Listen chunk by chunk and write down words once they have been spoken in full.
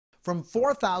From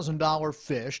 $4,000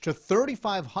 fish to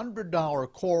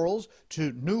 $3,500 corals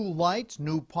to new lights,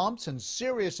 new pumps, and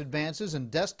serious advances in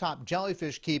desktop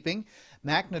jellyfish keeping,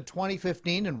 MACNA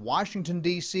 2015 in Washington,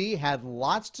 D.C. had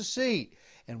lots to see,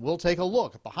 and we'll take a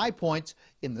look at the high points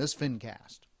in this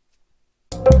Fincast.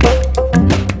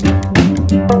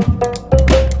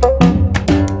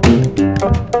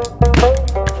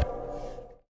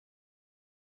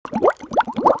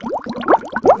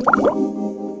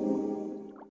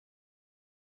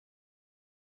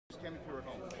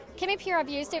 Chemipure, I've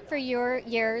used it for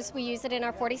years. We use it in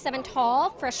our 47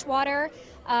 tall freshwater.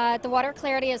 The water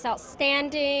clarity is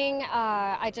outstanding.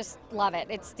 I just love it.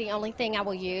 It's the only thing I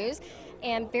will use.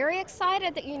 And very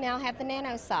excited that you now have the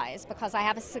nano size, because I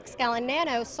have a 6-gallon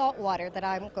nano saltwater that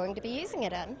I'm going to be using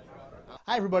it in.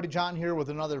 Hi everybody, John here with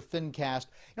another Fincast.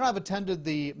 You know, I've attended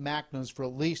the MACNAs for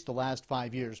at least the last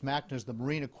 5 years. MACNA is the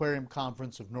Marine Aquarium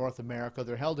Conference of North America.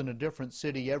 They're held in a different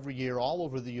city every year all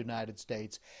over the United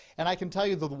States. And I can tell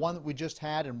you that the one that we just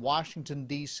had in Washington,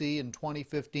 D.C. in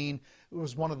 2015, it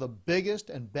was one of the biggest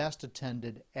and best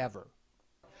attended ever.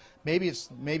 Maybe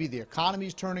the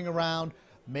economy's turning around.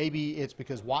 Maybe it's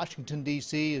because Washington,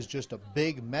 D.C. is just a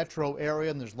big metro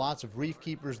area and there's lots of reef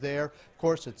keepers there. Of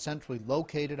course, it's centrally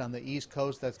located on the East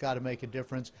Coast. That's got to make a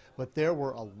difference. But there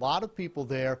were a lot of people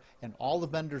there, and all the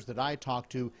vendors that I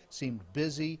talked to seemed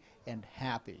busy and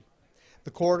happy.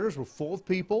 The corridors were full of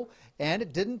people, and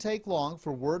it didn't take long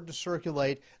for word to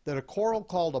circulate that a coral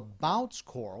called a bounce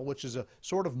coral, which is a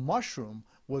sort of mushroom,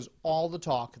 was all the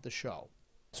talk at the show.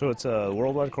 So it's a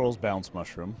worldwide corals bounce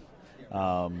mushroom.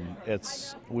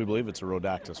 We believe it's a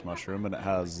rhodactis mushroom, and it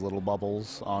has little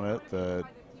bubbles on it that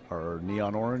are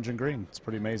neon orange and green. It's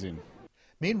pretty amazing.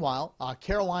 Meanwhile,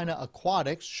 Carolina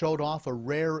Aquatics showed off a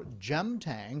rare gem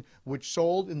tang, which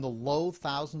sold in the low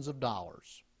thousands of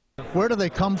dollars. Where do they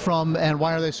come from, and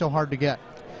why are they so hard to get?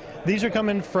 These are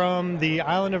coming from the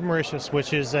island of Mauritius,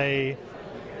 which is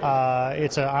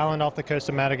it's an island off the coast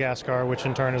of Madagascar, which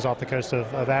in turn is off the coast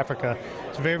of Africa.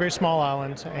 It's a very, very small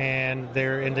island, and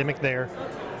they're endemic there.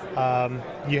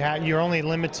 You're only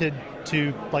limited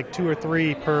to like 2 or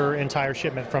 3 per entire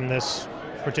shipment from this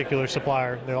particular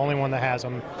supplier, the only one that has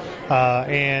them.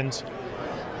 And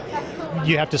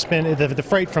you have to spend, the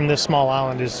freight from this small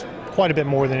island is quite a bit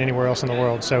more than anywhere else in the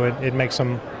world, so it makes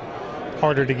them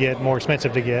harder to get, more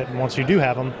expensive to get. And once you do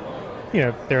have them, you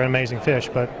know, they're an amazing fish.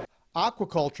 But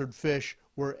aquacultured fish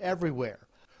were everywhere.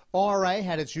 ORA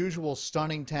had its usual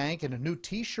stunning tank and a new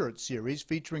t-shirt series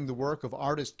featuring the work of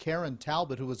artist Karen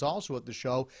Talbot, who was also at the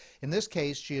show. In this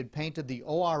case, she had painted the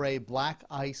ORA black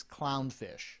ice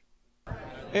clownfish.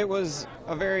 It was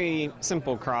a very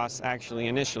simple cross, actually.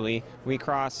 Initially, we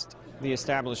crossed the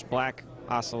established black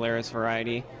ocellaris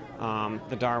variety,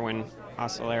 the Darwin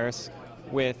ocellaris,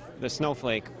 with the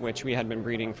snowflake, which we had been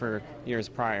breeding for years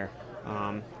prior.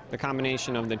 The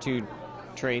combination of the two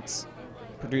traits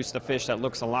produced a fish that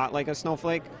looks a lot like a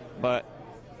snowflake, but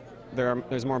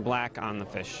there's more black on the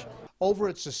fish. Over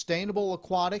at Sustainable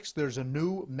Aquatics, there's a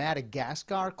new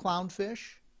Madagascar clownfish.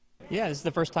 Yeah, this is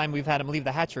the first time we've had them leave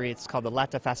the hatchery. It's called the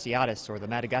Lata fasciatus, or the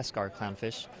Madagascar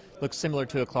clownfish. Looks similar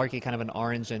to a clarkie, kind of an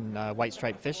orange and white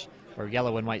striped fish, or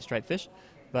yellow and white striped fish.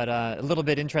 But a little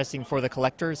bit interesting for the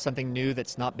collectors, something new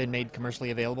that's not been made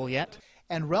commercially available yet.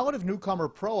 And relative newcomer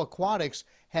Pro Aquatics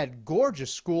had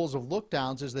gorgeous schools of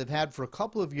lookdowns, as they've had for a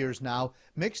couple of years now,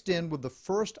 mixed in with the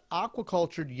first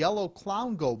aquacultured yellow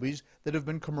clown gobies that have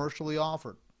been commercially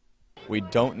offered. We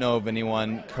don't know of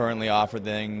anyone currently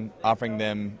offering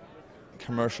them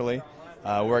commercially.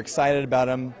 We're excited about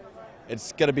them.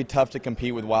 It's going to be tough to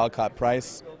compete with wild-caught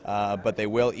price, but they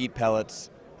will eat pellets.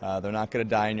 They're not going to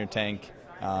die in your tank.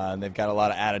 And they've got a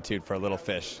lot of attitude for a little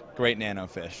fish. Great nano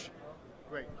fish.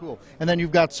 Great, cool. And then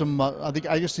you've got some, I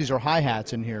guess these are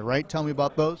hi-hats in here, right? Tell me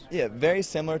about those. Yeah, very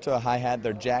similar to a hi-hat.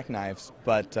 They're jackknives,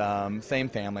 but same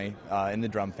family, in the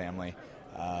drum family.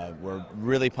 We're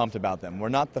really pumped about them. We're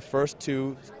not the first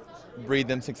to breed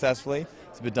them successfully.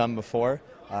 It's been done before,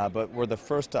 but we're the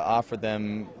first to offer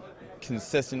them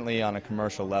consistently on a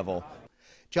commercial level.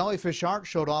 Jellyfish Art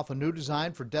showed off a new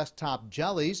design for desktop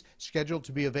jellies, scheduled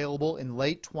to be available in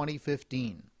late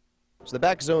 2015. So the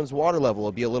back zone's water level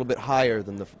will be a little bit higher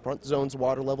than the front zone's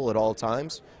water level at all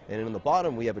times. And in the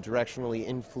bottom, we have a directionally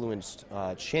influenced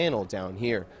channel down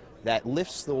here that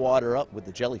lifts the water up with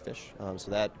the jellyfish. So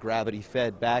that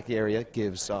gravity-fed back area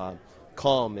gives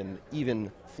calm and even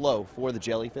flow for the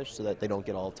jellyfish so that they don't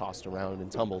get all tossed around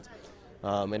and tumbled.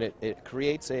 And it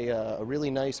creates a really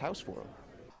nice house for them.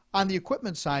 On the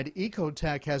equipment side,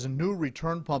 Ecotech has a new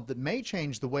return pump that may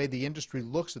change the way the industry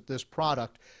looks at this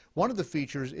product. One of the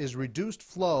features is reduced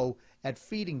flow at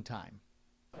feeding time.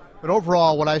 But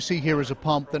overall, what I see here is a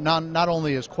pump that not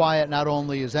only is quiet, not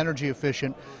only is energy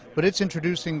efficient, but it's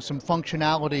introducing some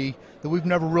functionality that we've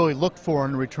never really looked for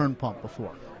in a return pump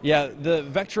before. Yeah, the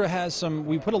Vectra has some,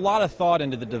 we put a lot of thought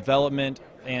into the development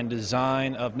and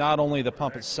design of not only the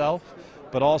pump itself,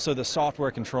 but also the software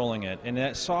controlling it. And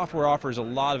that software offers a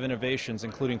lot of innovations,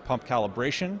 including pump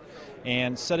calibration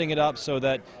and setting it up so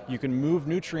that you can move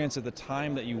nutrients at the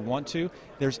time that you want to.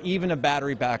 There's even a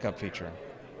battery backup feature.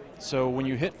 So when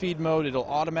you hit feed mode, it'll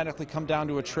automatically come down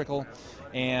to a trickle,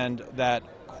 and that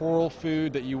coral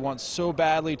food that you want so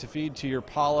badly to feed to your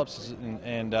polyps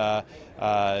and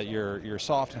your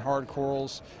soft and hard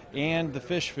corals and the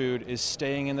fish food is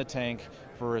staying in the tank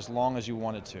for as long as you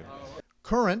want it to.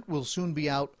 Current will soon be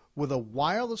out with a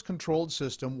wireless controlled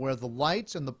system where the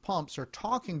lights and the pumps are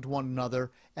talking to one another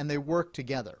and they work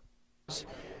together.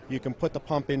 You can put the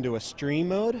pump into a stream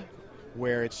mode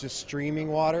where it's just streaming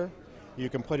water. You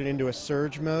can put it into a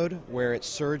surge mode where it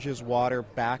surges water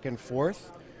back and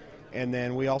forth. And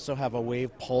then we also have a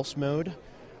wave pulse mode.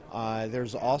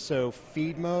 There's also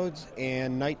feed modes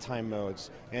and nighttime modes.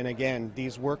 And again,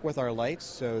 these work with our lights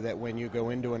so that when you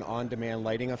go into an on-demand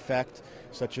lighting effect,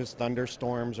 such as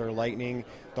thunderstorms or lightning,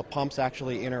 the pumps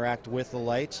actually interact with the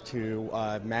lights to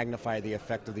magnify the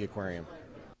effect of the aquarium.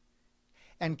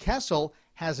 And Kessil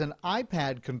has an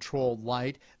iPad-controlled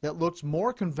light that looks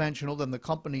more conventional than the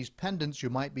company's pendants you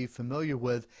might be familiar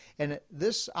with, and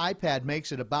this iPad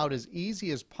makes it about as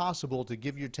easy as possible to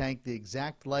give your tank the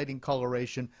exact lighting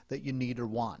coloration that you need or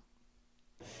want.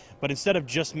 But instead of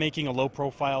just making a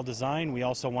low-profile design, we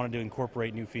also wanted to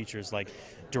incorporate new features like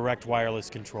direct wireless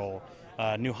control,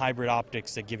 new hybrid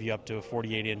optics that give you up to a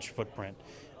 48-inch footprint,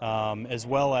 as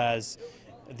well as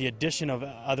the addition of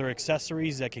other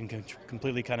accessories that can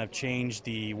completely kind of change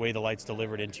the way the light's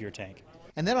delivered into your tank.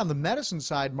 And then on the medicine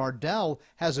side, Mardell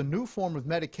has a new form of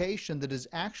medication that is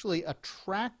actually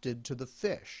attracted to the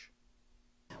fish.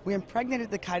 We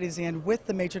impregnated the chitosan with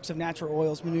the matrix of natural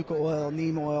oils, manuka oil,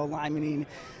 neem oil, limonene.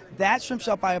 That shrimp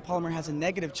shell biopolymer has a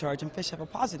negative charge and fish have a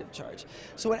positive charge.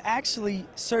 So it actually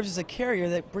serves as a carrier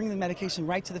that brings the medication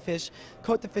right to the fish,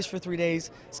 coat the fish for 3 days,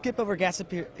 skip over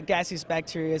gaseous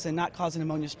bacteria and not cause an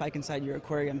ammonia spike inside your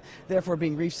aquarium, therefore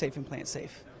being reef safe and plant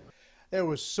safe. There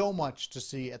was so much to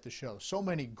see at the show, so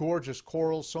many gorgeous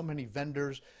corals, so many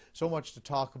vendors, so much to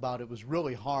talk about. It was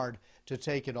really hard to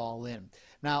take it all in.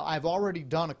 Now, I've already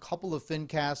done a couple of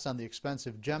Fincasts on the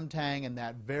expensive gem tang and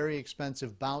that very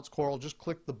expensive bounce coral. Just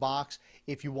click the box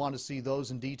if you want to see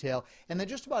those in detail. And then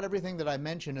just about everything that I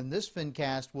mentioned in this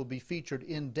Fincast will be featured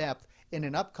in depth in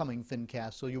an upcoming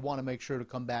Fincast, so you want to make sure to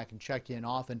come back and check in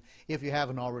often if you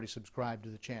haven't already subscribed to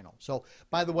the channel. So,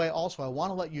 by the way, also I want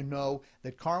to let you know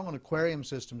that Carlin Aquarium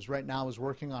Systems right now is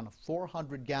working on a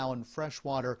 400-gallon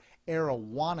freshwater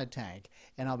arowana tank,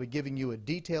 and I'll be giving you a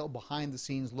detailed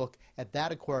behind-the-scenes look at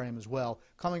that aquarium as well,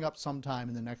 coming up sometime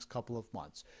in the next couple of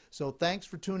months. So thanks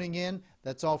for tuning in.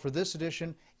 That's all for this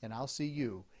edition, and I'll see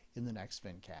you in the next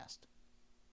Fincast.